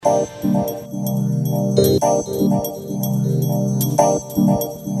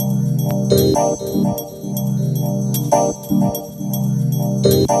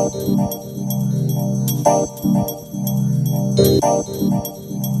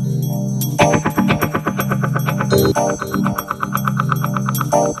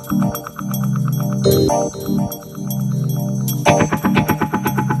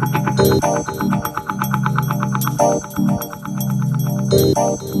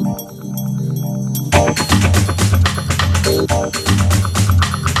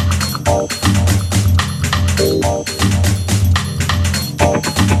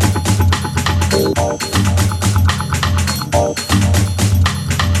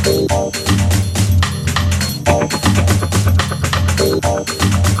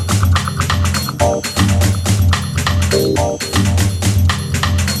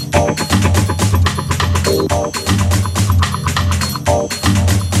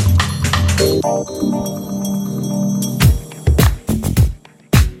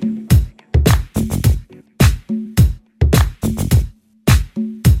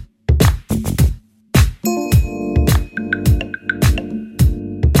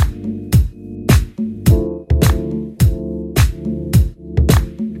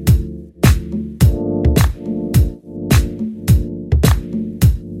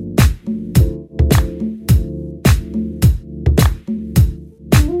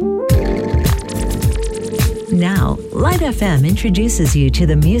Now, Light FM introduces you to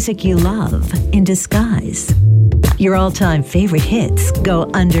the music you love in disguise. Your all-time favorite hits go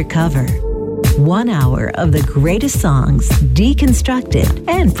undercover. 1 hour of the greatest songs deconstructed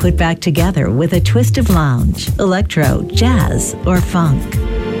and put back together with a twist of lounge, electro, jazz, or funk.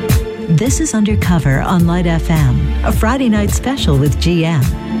 This is Undercover on Light FM, a Friday night special with GM.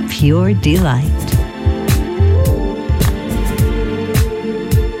 Pure delight.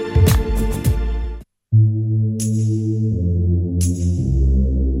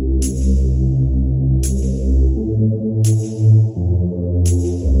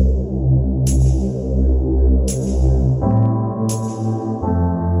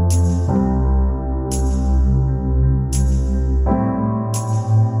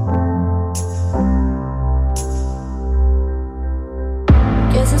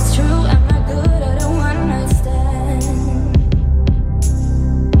 Guess it's true, I'm not good at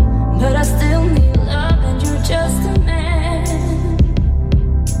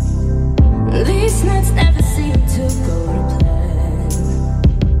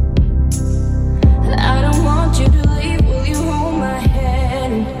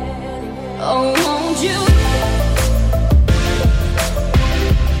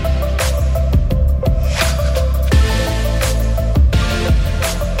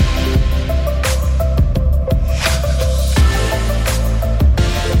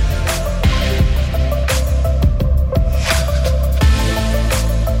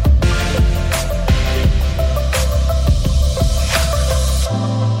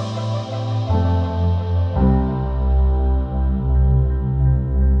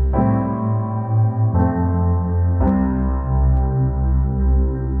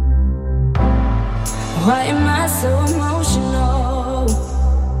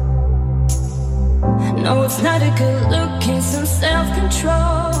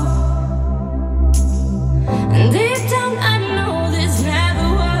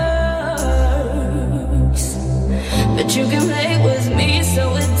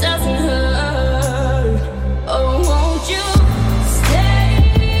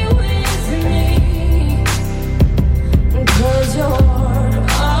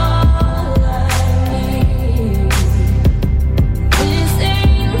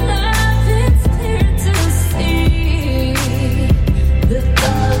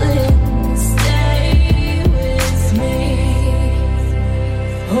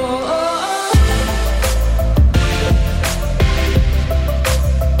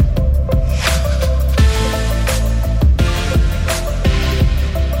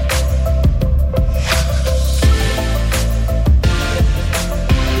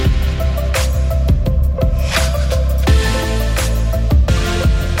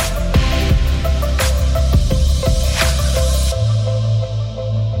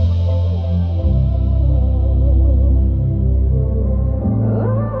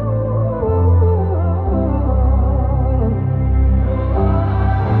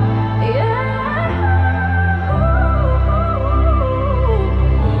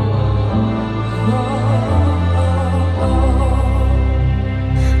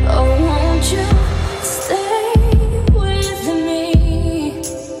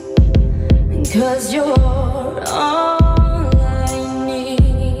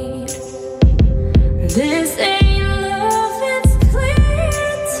This ain't love, it's clear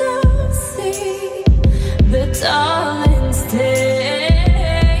to see. But darling,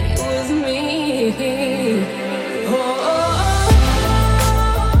 stay with me.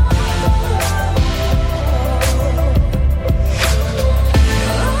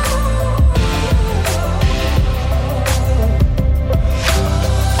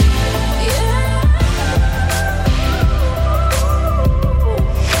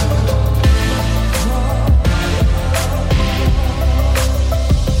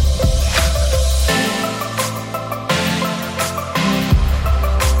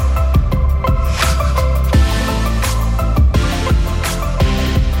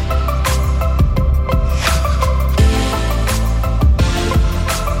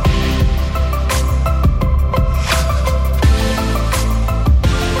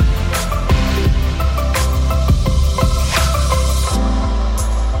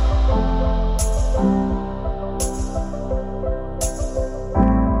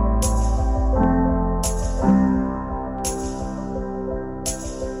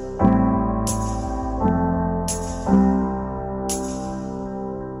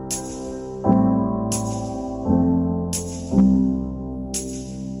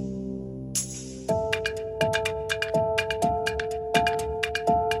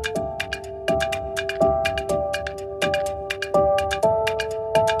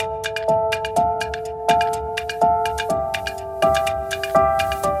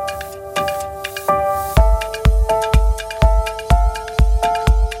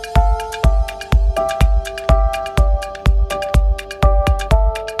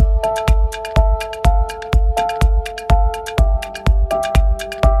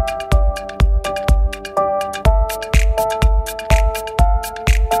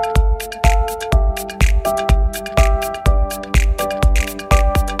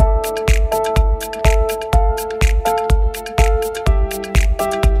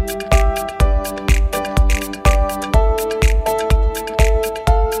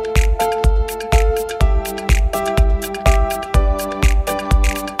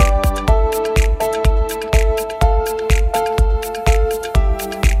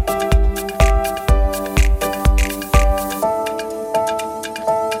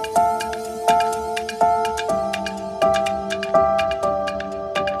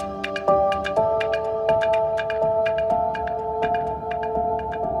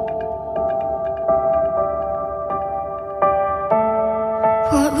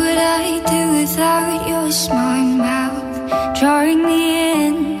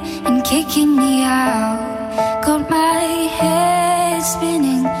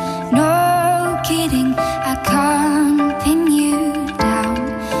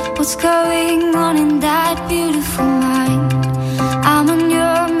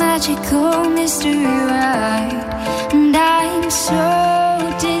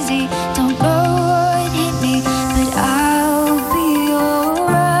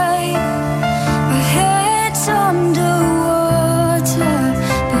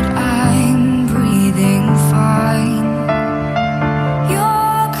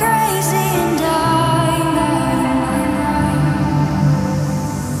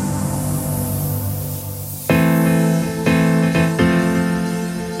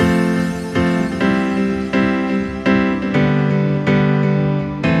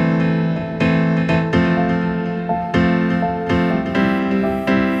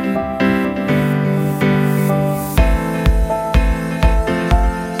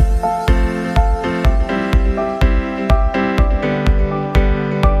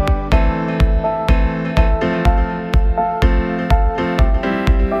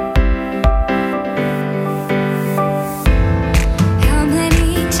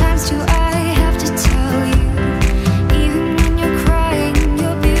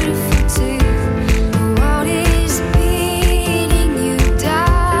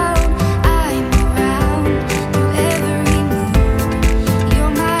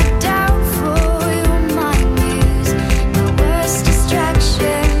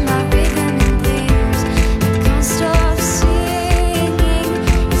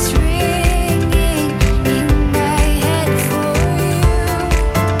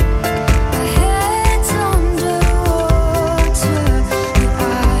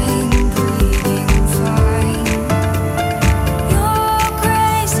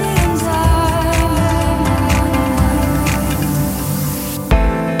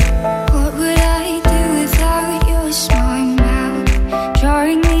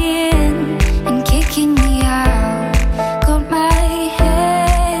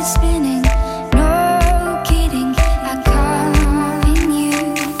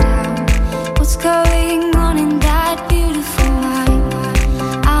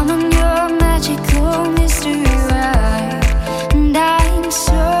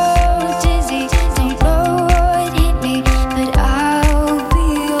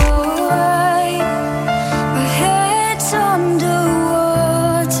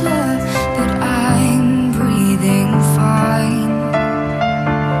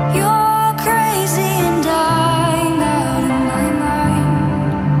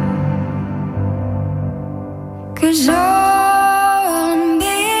 was all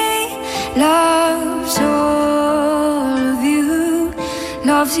me, loves all of you,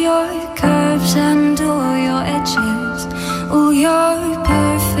 loves your curves and all your edges, all your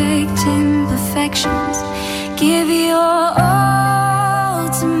perfect imperfections. Give your all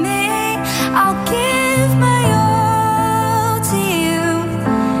to me, I'll give my all to you.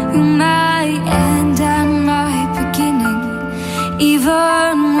 You're my end and my beginning.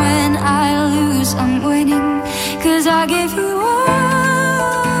 Even when I lose, I'm winning, 'cause I give you all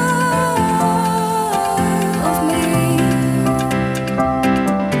of me,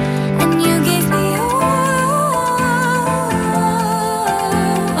 and you give me all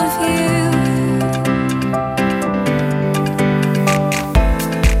of you.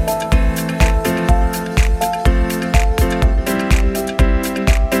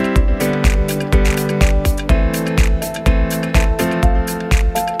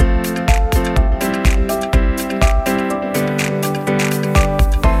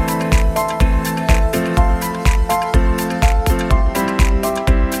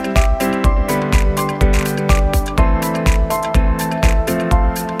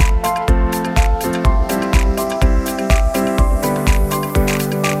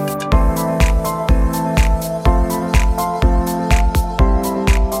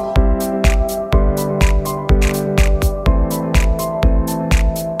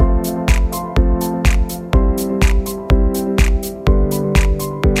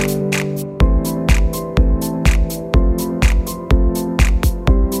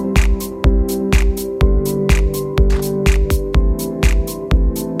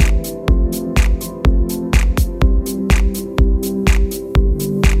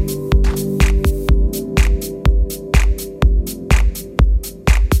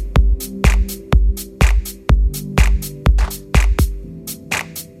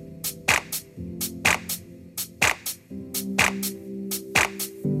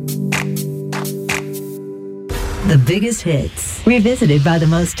 The biggest hits, revisited by the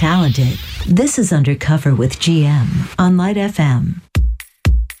most talented. This is Undercover with GM on Light FM.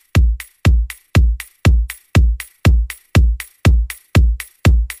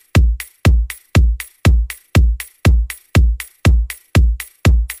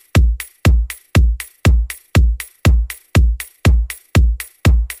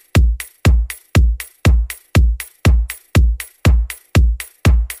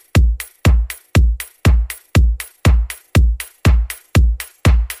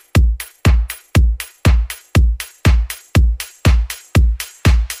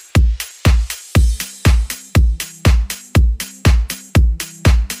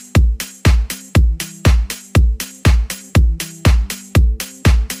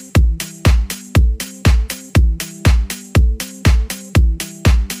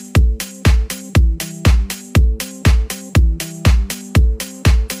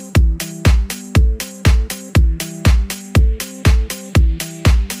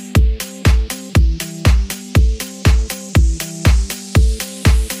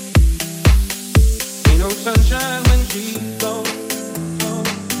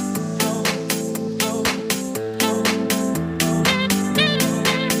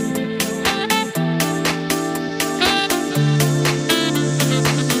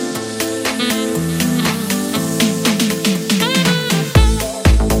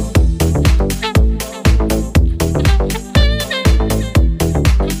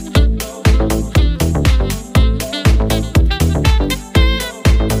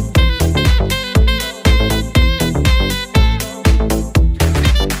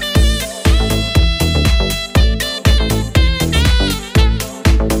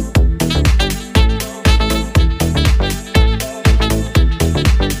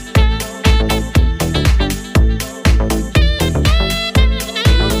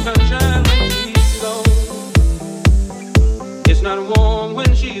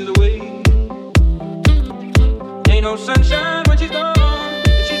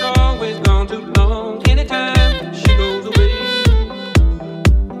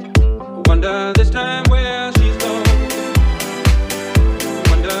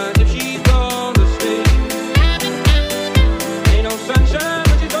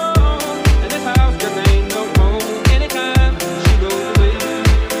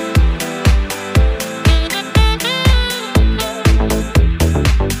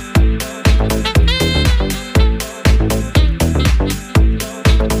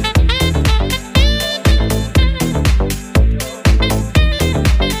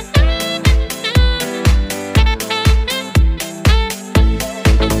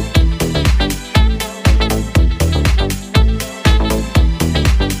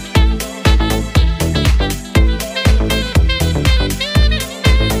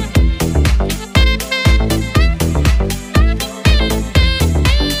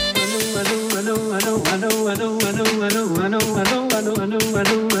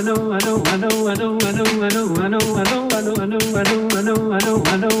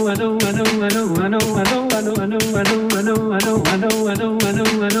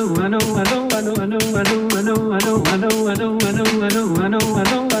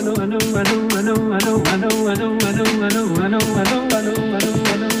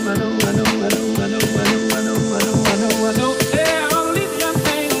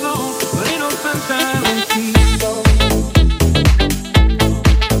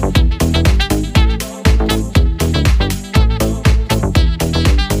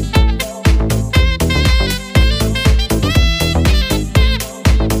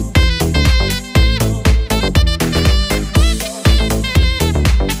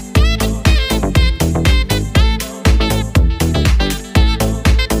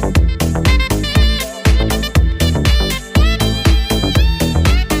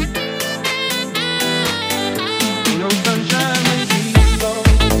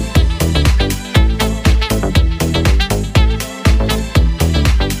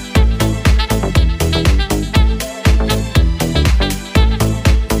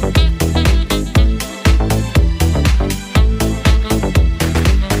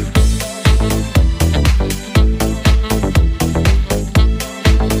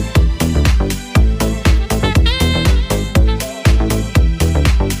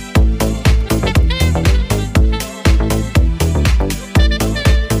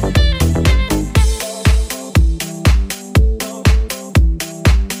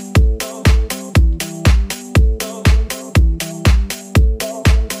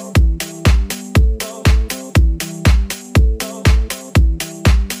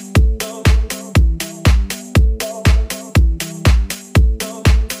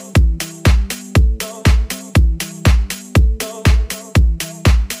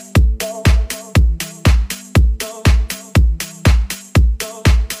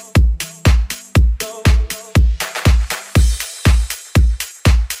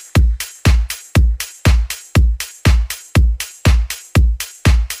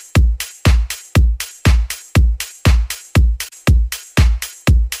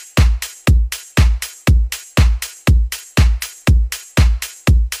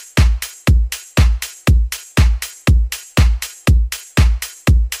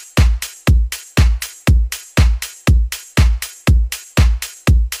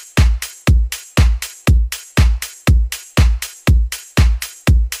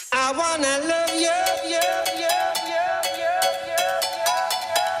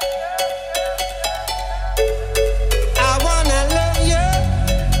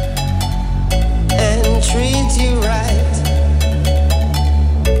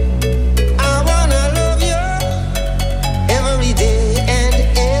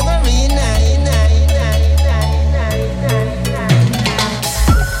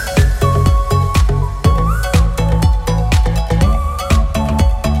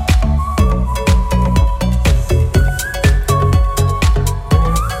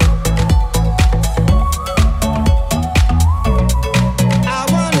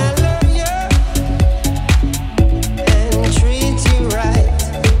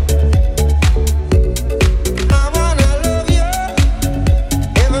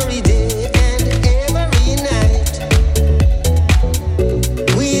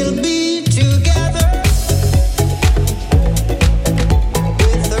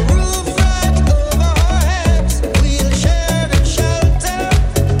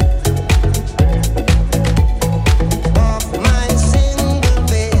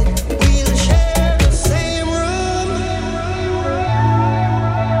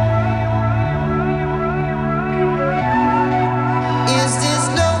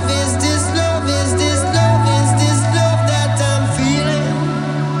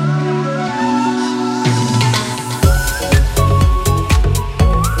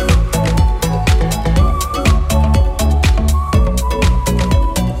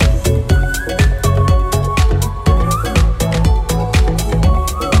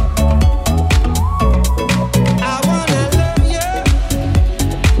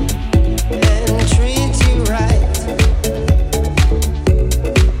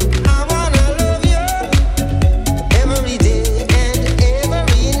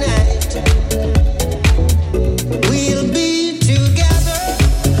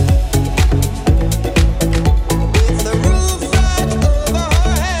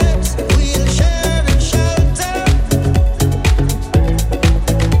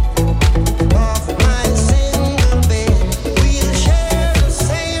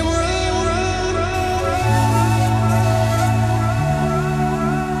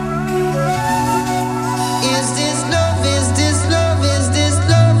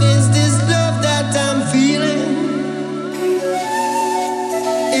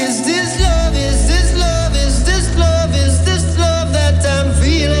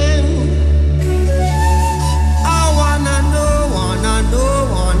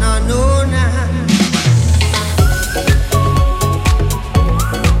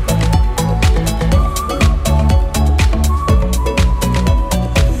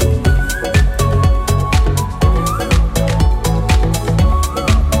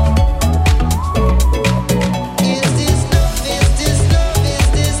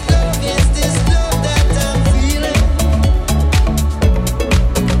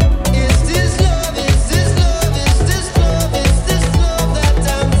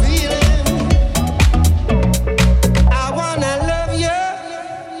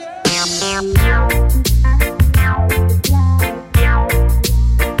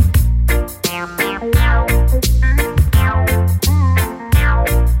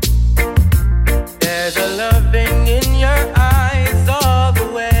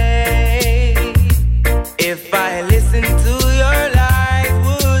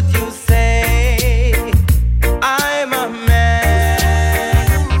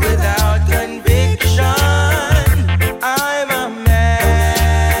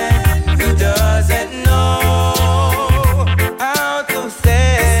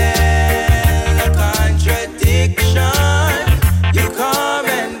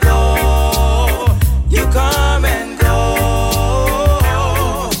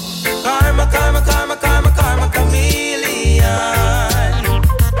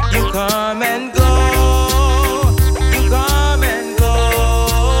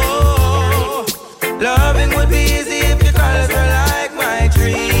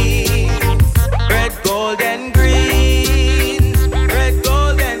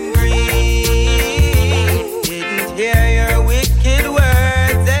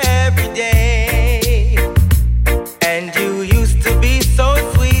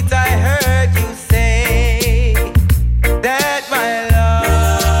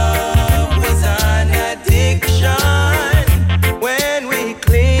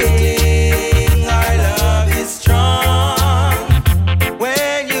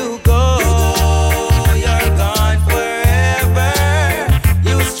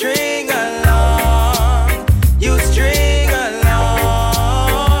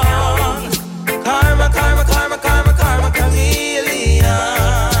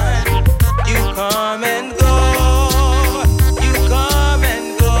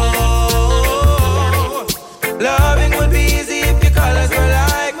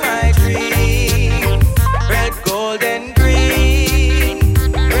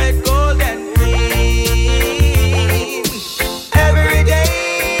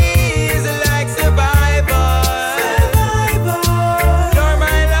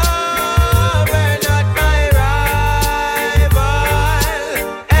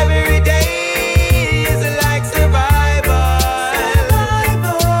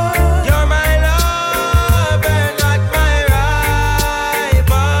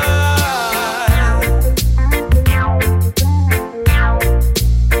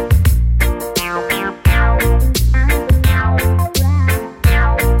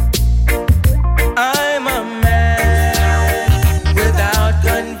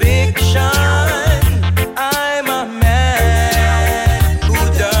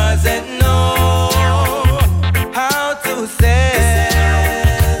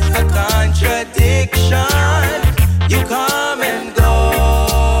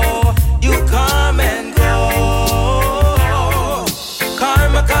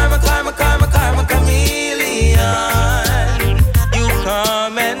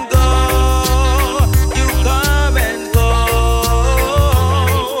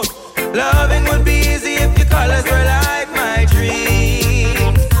 Loving would be easy if your colors were like my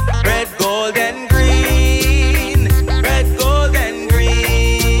dreams. Red, gold, and green. Red, gold, and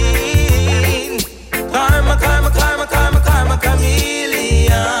green. Karma, karma, karma, karma, karma,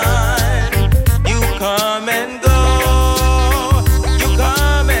 chameleon. You come and go. You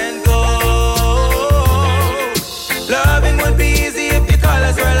come and go. Loving would be easy if your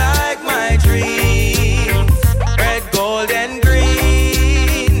colors were like my dreams. Red, gold, and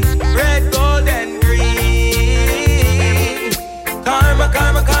green. Red, gold, and green. Karma,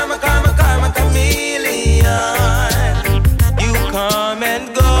 karma, karma, karma, karma, chameleon. You come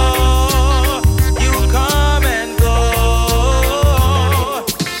and go. You come and go.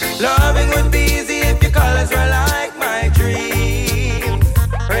 Loving would be easy if your colors were like my dreams.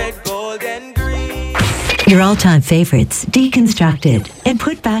 Red, gold, and green. Your all-time favorites deconstructed and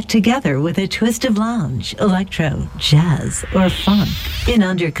put back together with a twist of lounge, electro, jazz, or funk in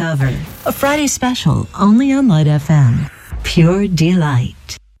Undercover. A Friday special only on Light FM. Pure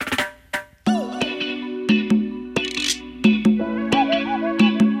delight.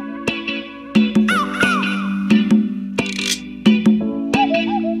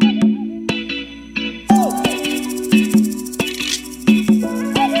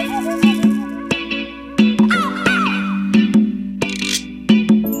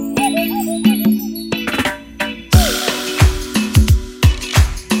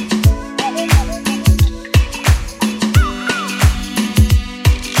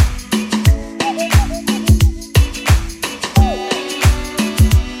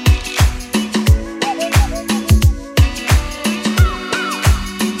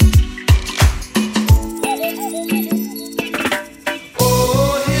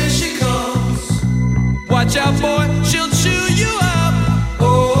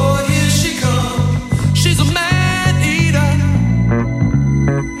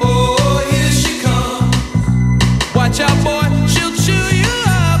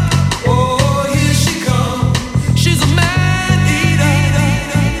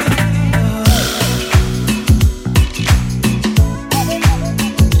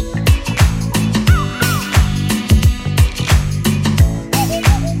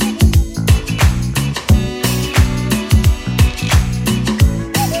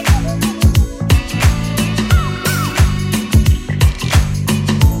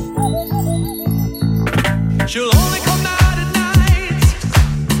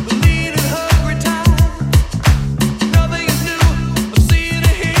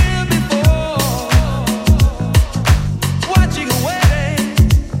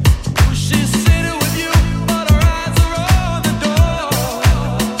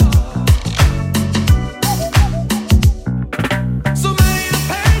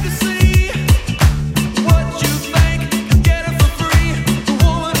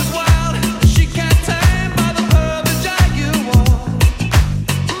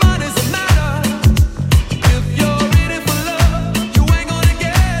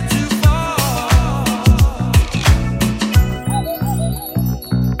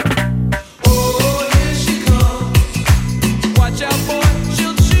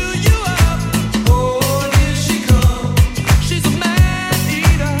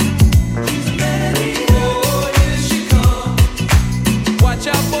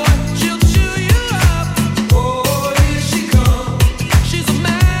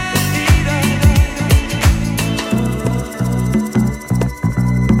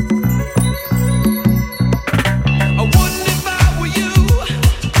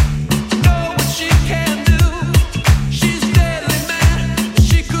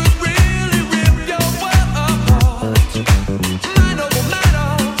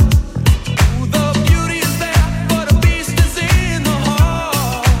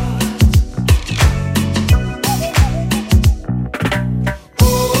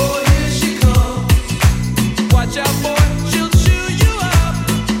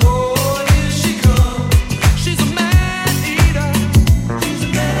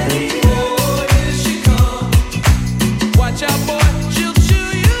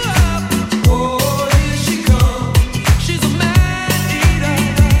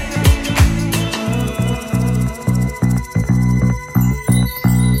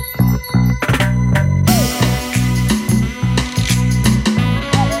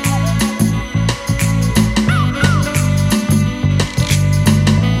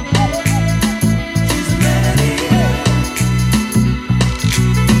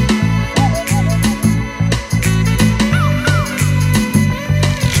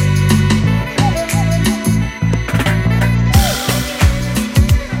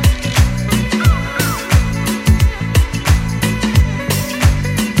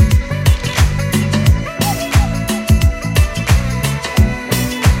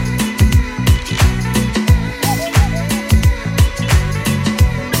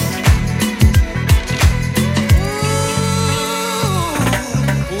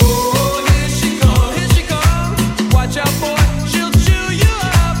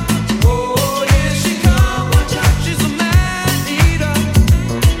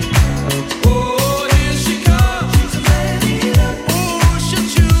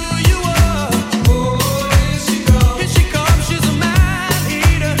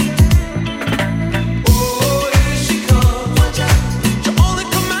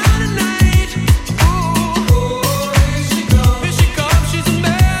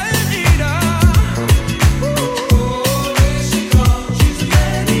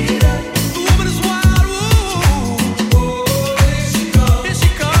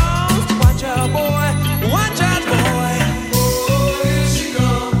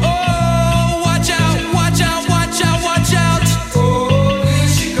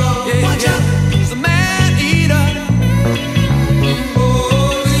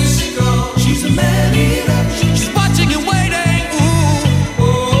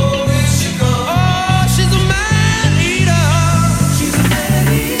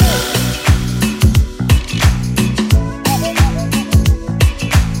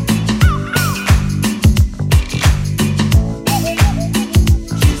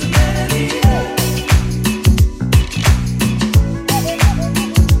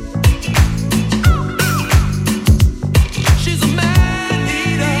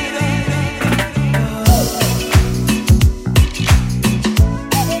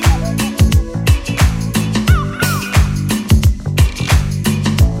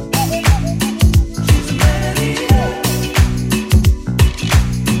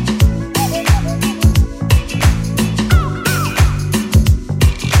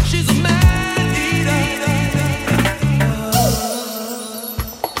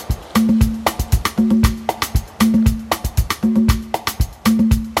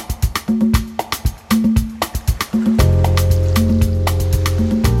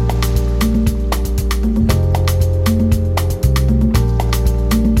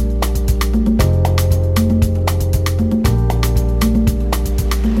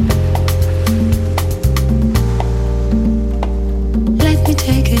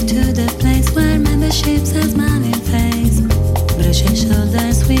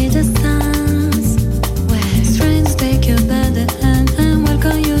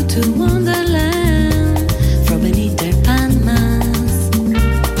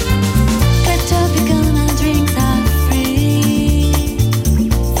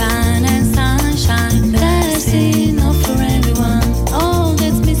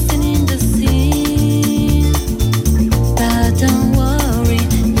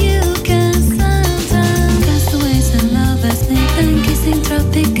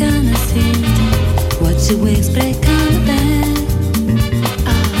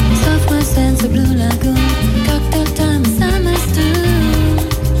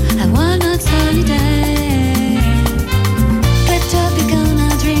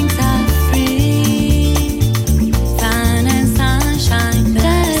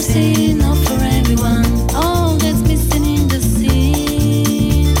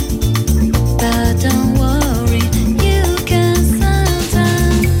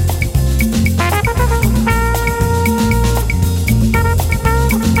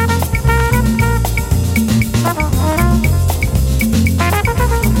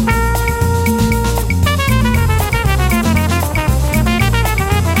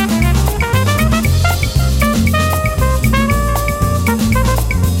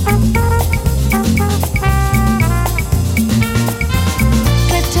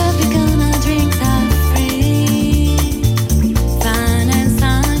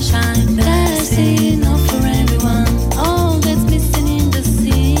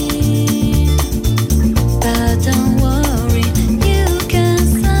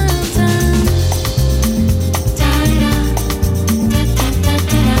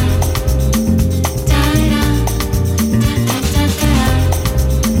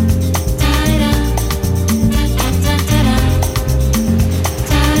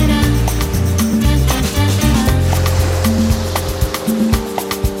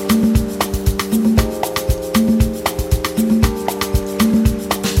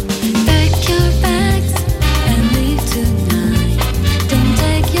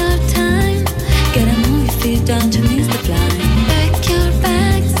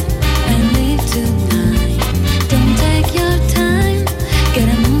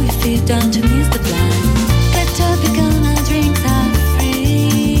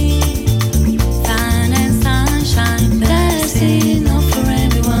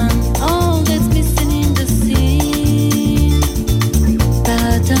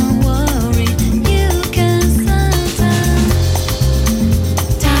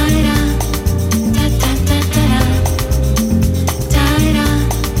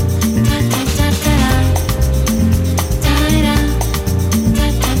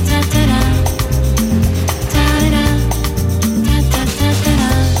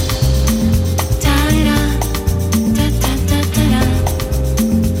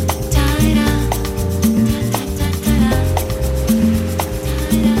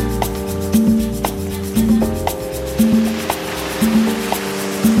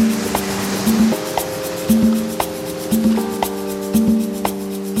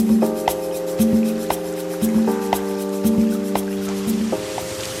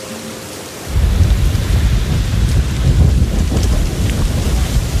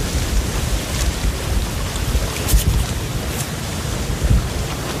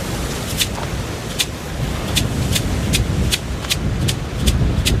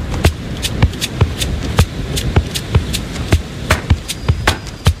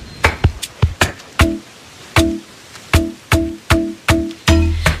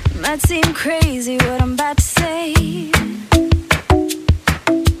 Might seem crazy what I'm about to say.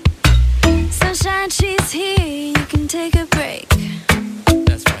 Sunshine, she's here, you can take a break.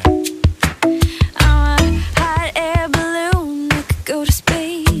 That's right. I'm a hot air balloon that could go to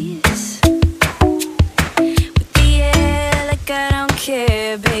space. With the air like I don't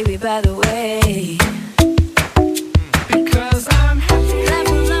care, baby, by the way. Because I'm happy. Clap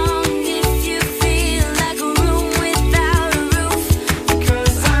along if you feel like a room without a roof.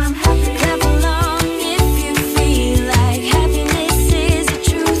 Because I'm happy. Clap along if you feel like happiness is the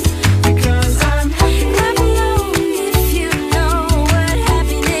truth. Because I'm happy. Clap along if you know what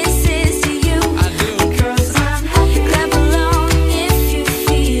happiness is to you. I do. Because I'm happy. Clap along if you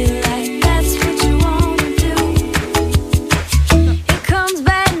feel like that's what you wanna do. Here comes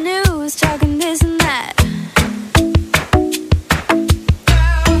bad news, talking this and that.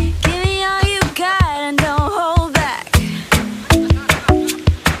 Give me all you got and don't hold back.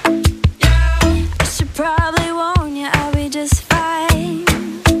 I should probably warn you, I'll be just fine.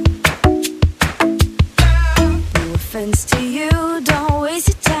 No offense to you, don't waste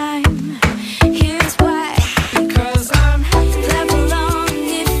your time. Here's why. Because I'm happy. Clap along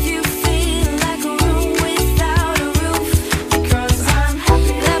if you feel like a room without a roof. Because I'm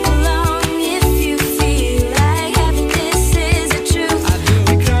happy. Clap along if you feel like happiness is the truth. I do.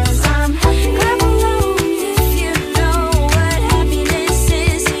 Because I'm happy. Clap along if you know what happiness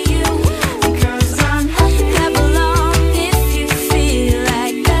is to you. Because I'm happy. Clap along if you feel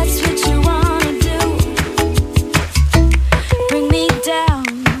like that's what you wanna do. Bring me down,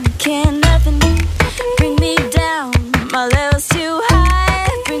 can't nothing bring me down. My level's too high.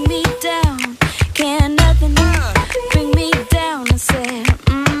 Bring me down, can't nothing bring me down. I said,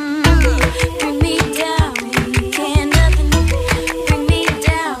 bring me down, can't nothing bring me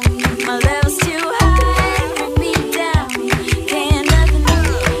down. My level's too high. Bring me down, can't nothing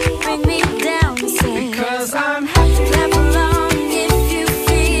bring me down. I said, Because I'm happy. clap along if you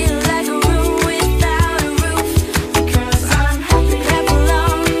feel like a room without a roof. Because I'm happy. Clap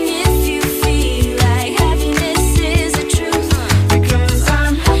along if you feel like happiness is the truth. Because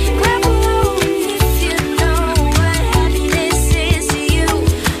I'm happy. Clap along if you know what happiness is to you.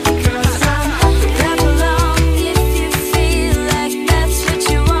 Because I'm happy. Clap along if you feel like that's what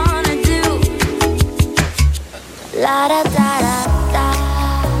you wanna do. La da da da da.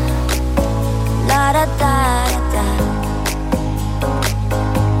 La da da da.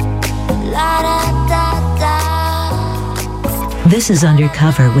 La da da da. This is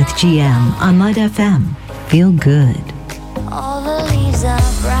Undercover with GM on Light FM. Feel good. All the leaves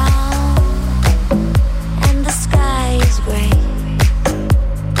are brown and the sky is gray.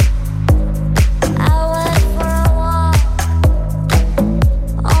 I went for a walk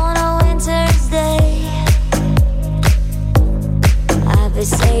on a winter's day. I'd be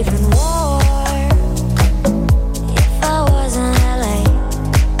safe and warm if I was in LA.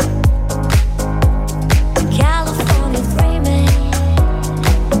 California dreaming,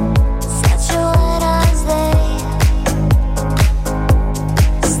 such a winter's day.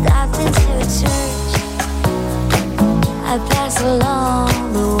 Stopped into a church, I passed along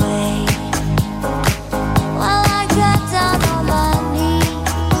the way. Well, I got down on my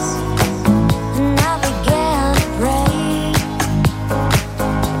knees and I began to pray.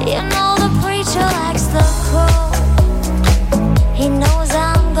 You know the preacher likes the cold. He knows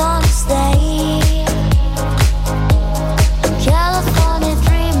I'm gonna stay. California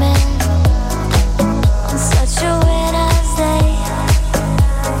dreaming on such a winter's day.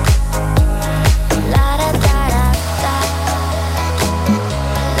 La da da da da.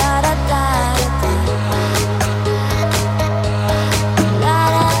 La da da da. La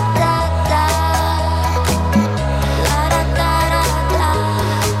da da da. La da da da da.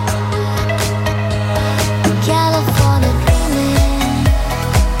 California dreaming.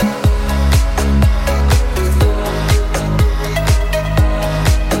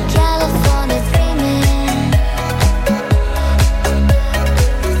 California dreaming.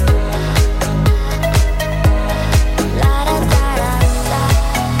 La da da da da.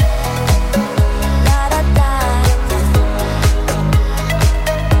 La da da da.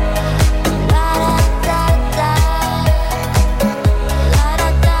 La da da da. La da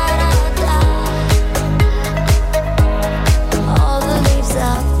da da. All the leaves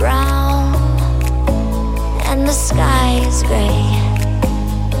are brown and the sky is gray.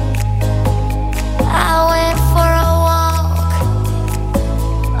 I went for a walk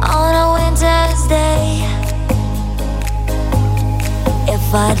on a winter's day. If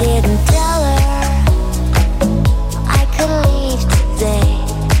I didn't tell her I could leave today.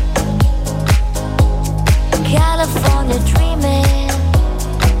 California dreaming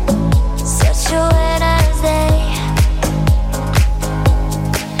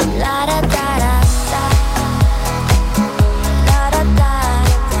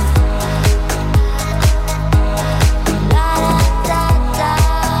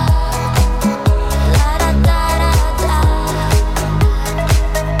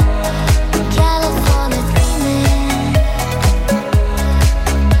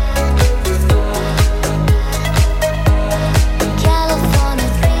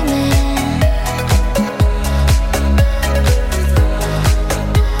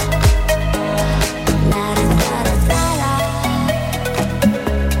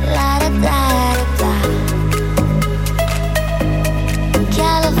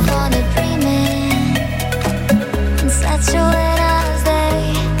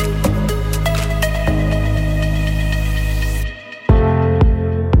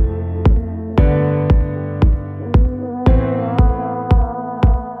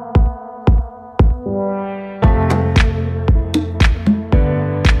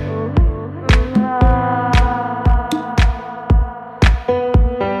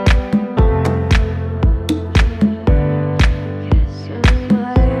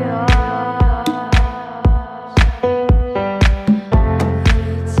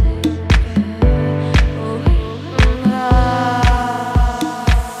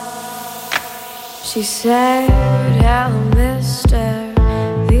She said, hello mister,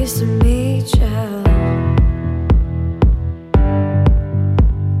 pleased to meet you.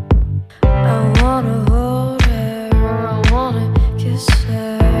 I wanna hold her, I wanna kiss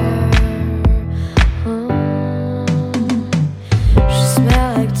her. She smell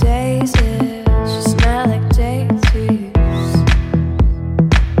like daisies, she smell like daisies.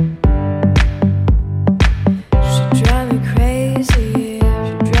 She drive me crazy,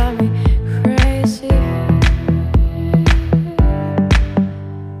 she drive me crazy.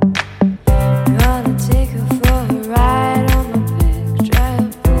 Gonna take her for a ride on my big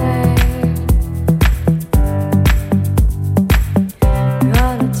giant plane.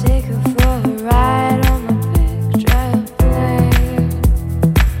 Gonna take her for a ride on my big giant plane.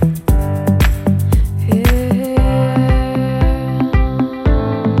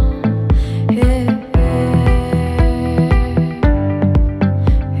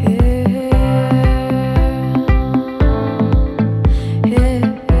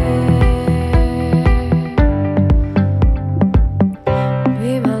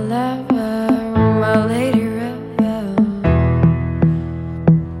 Be my lover, my lady rebel.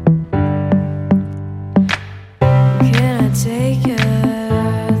 Can I take you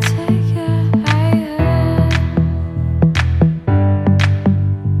higher?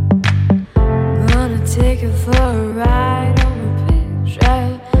 Gonna take you for a ride on a big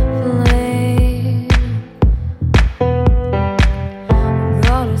giant plane.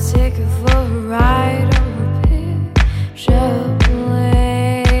 Gonna take you for a ride on a big giant plane.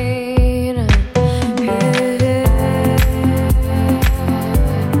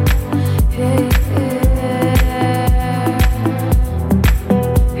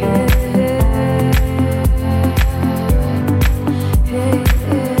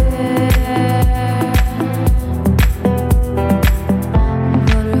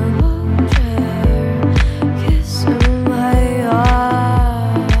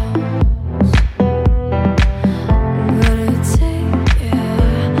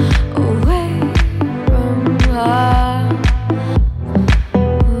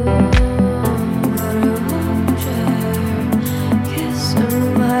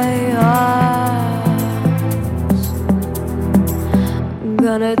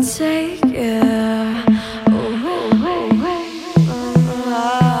 Gonna take you away from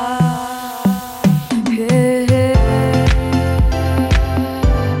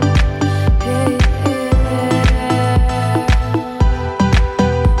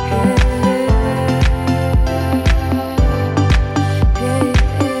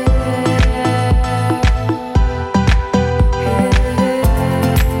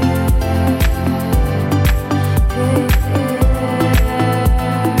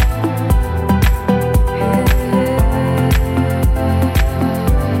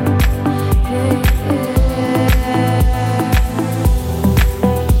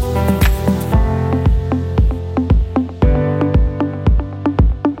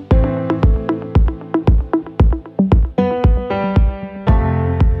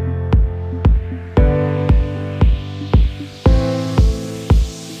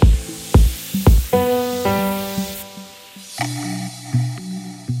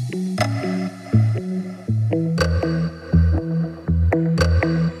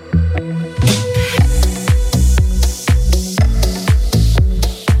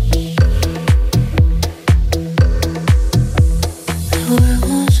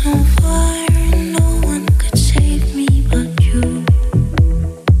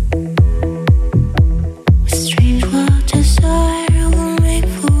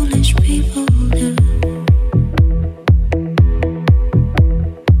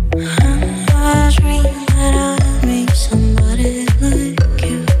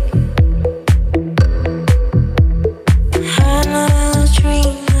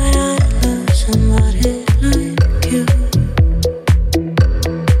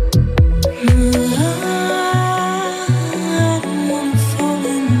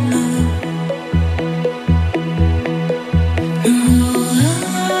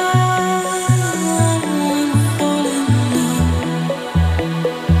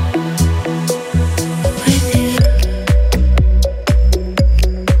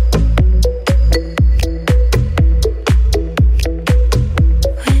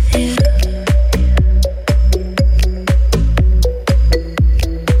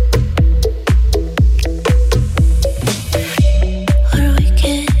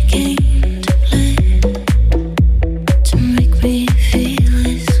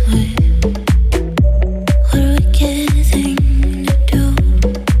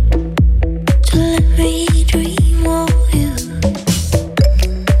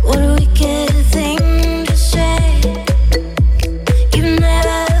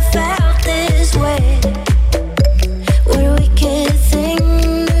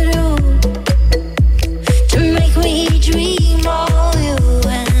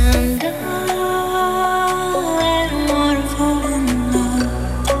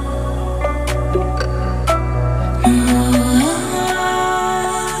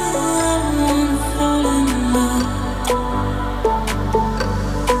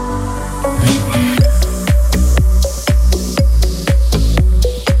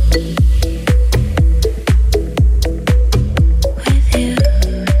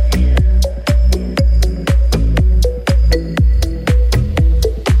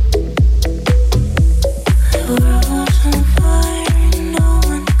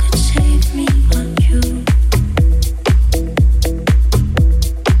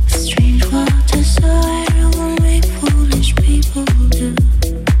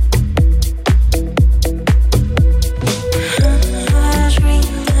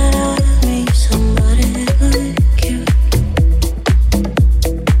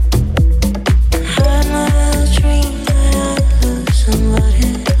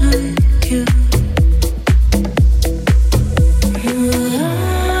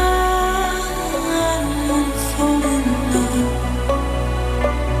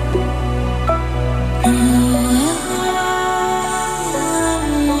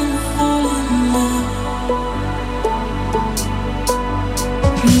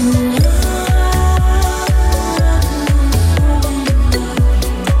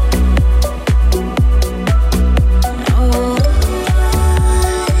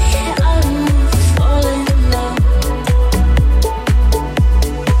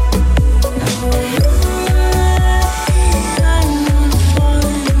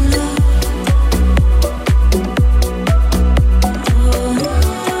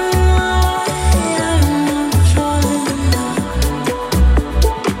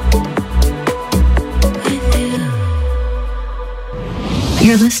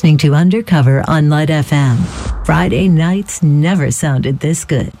listening to Undercover on Light FM. Friday nights never sounded this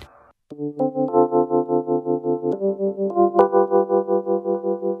good.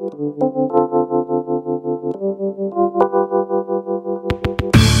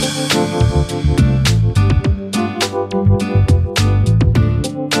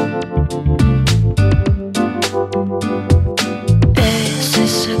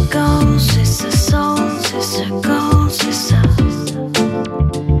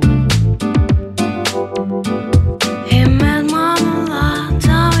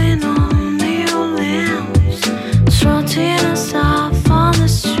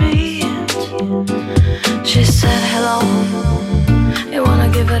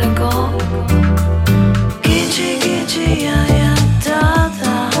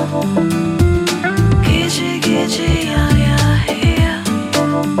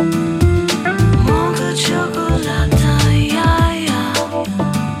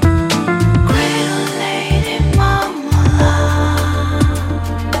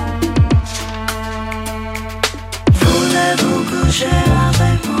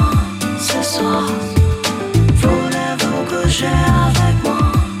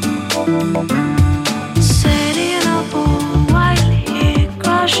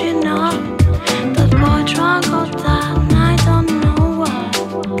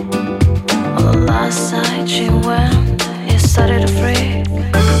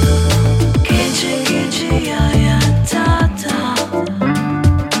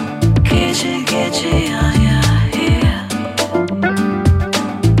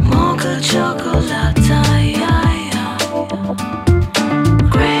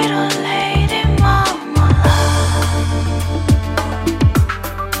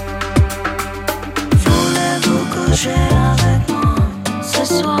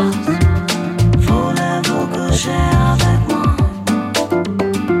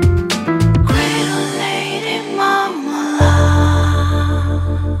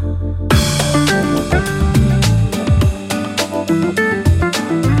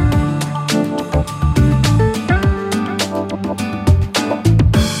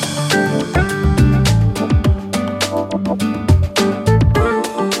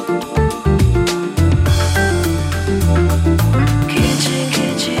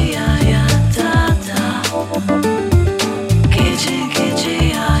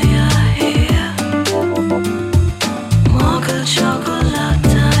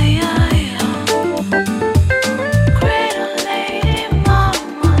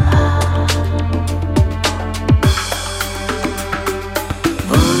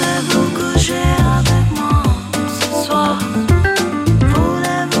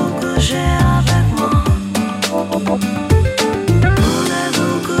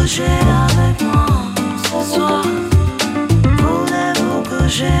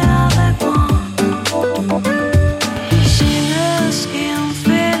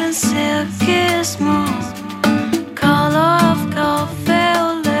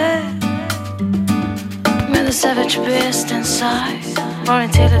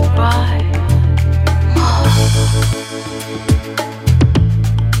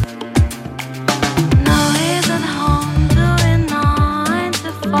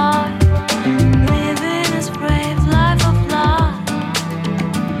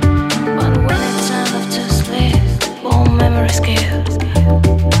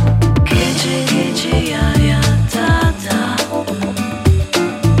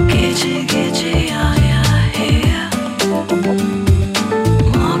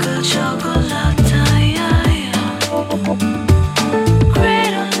 Chocolate.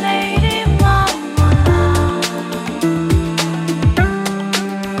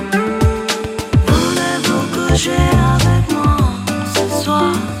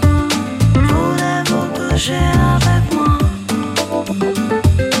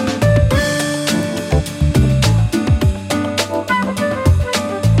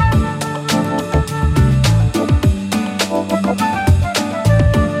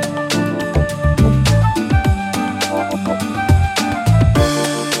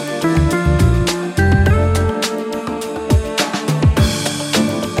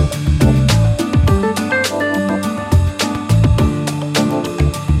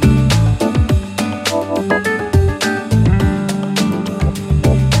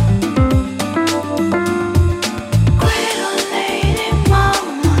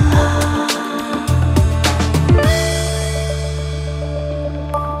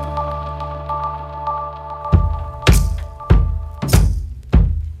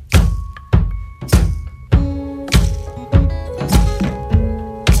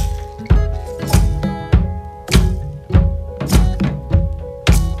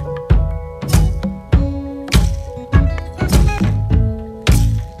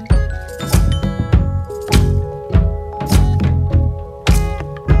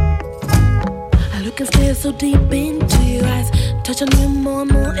 deep into your eyes, touch on you more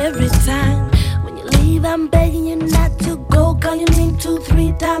and more every time. When you leave, I'm begging you not to go. Call your name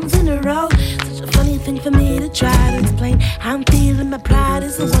 2-3 times in a row. Such a funny thing for me to try to explain. How I'm feeling, my pride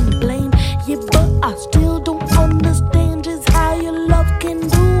is the one to blame. Yeah, but I still don't understand just how your love can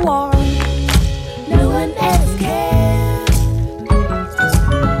do all. No one else can.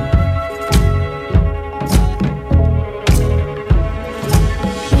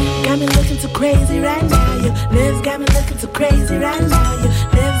 Got me looking so crazy right now. Your lips got me looking so crazy right now. Your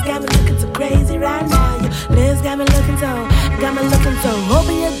lips got me looking so crazy right now. Your lips got me looking so.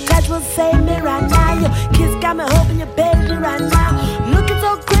 Hoping your touch will save me right now. Your kiss got me hoping you baby me right now. Looking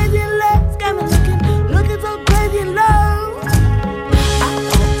so crazy, your lips got me looking so crazy low.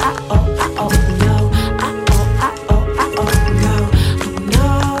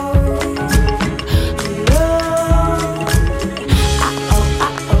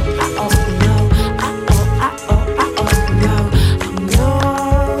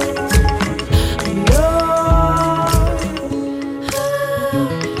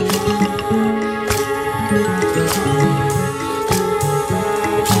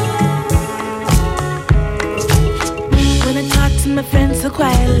 So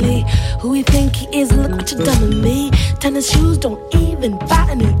quietly, who he think he is? Look what you done to me. Tennis shoes don't even buy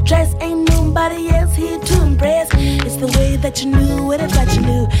a new dress. Ain't nobody else here to impress. It's the way that you knew what I thought you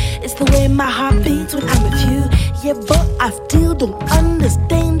knew. It's the way my heart beats when I'm with you. Yeah, but I still don't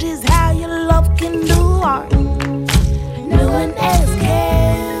understand just how your love can do art. No one else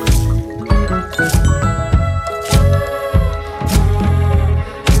can.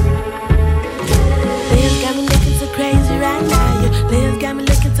 Liz got me looking so crazy right now. Liz got me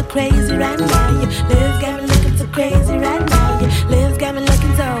looking so crazy right now. Liz got me looking so crazy right now. Liz got me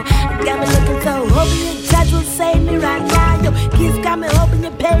looking so. Hoping your touch will save me right now. Your kiss got me hoping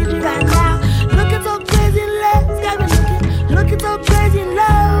you pay me right now. Looking so crazy, Liz got me looking so crazy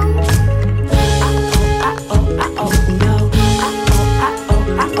low.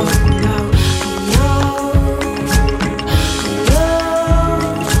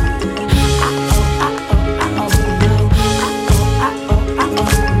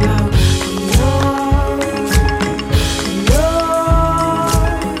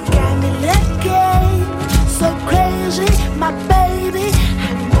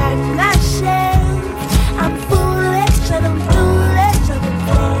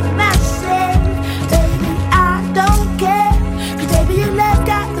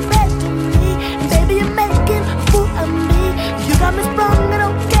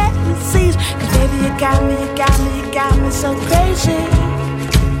 You got me so crazy.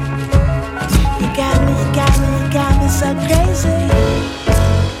 You got me so crazy.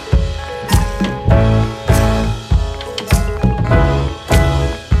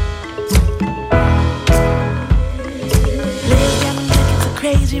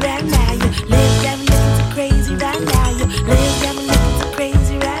 Crazy right now, you live got me looking so crazy right now. You live got me looking so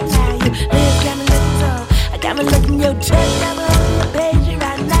crazy right now. You live got me looking so. I got me looking your chest, got me on your page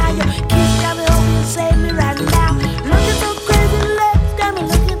right now. Your kiss got me hoping you save me right now. Looking so crazy, lips got me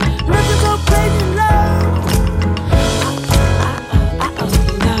looking so crazy low.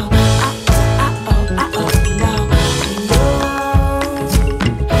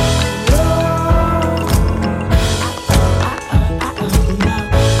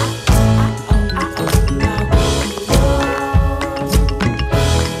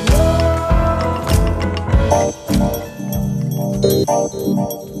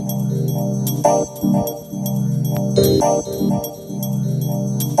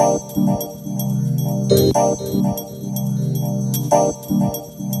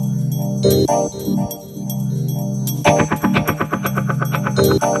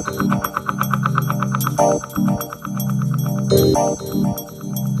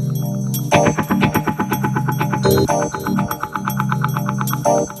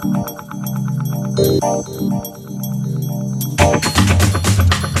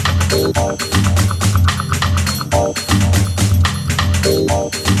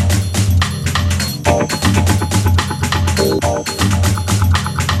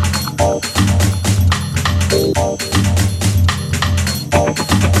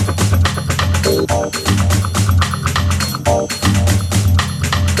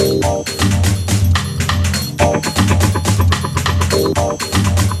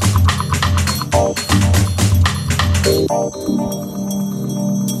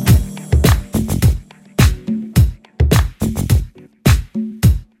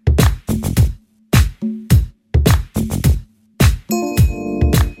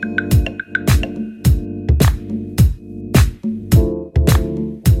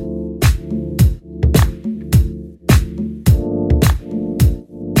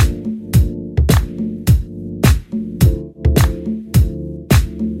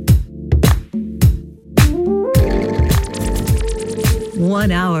 1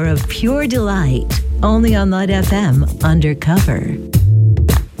 hour of pure delight, only on Light FM Undercover.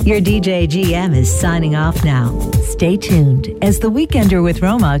 Your DJ GM is signing off now. Stay tuned as The Weekender with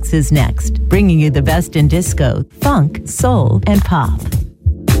Romax is next, bringing you the best in disco, funk, soul, and pop.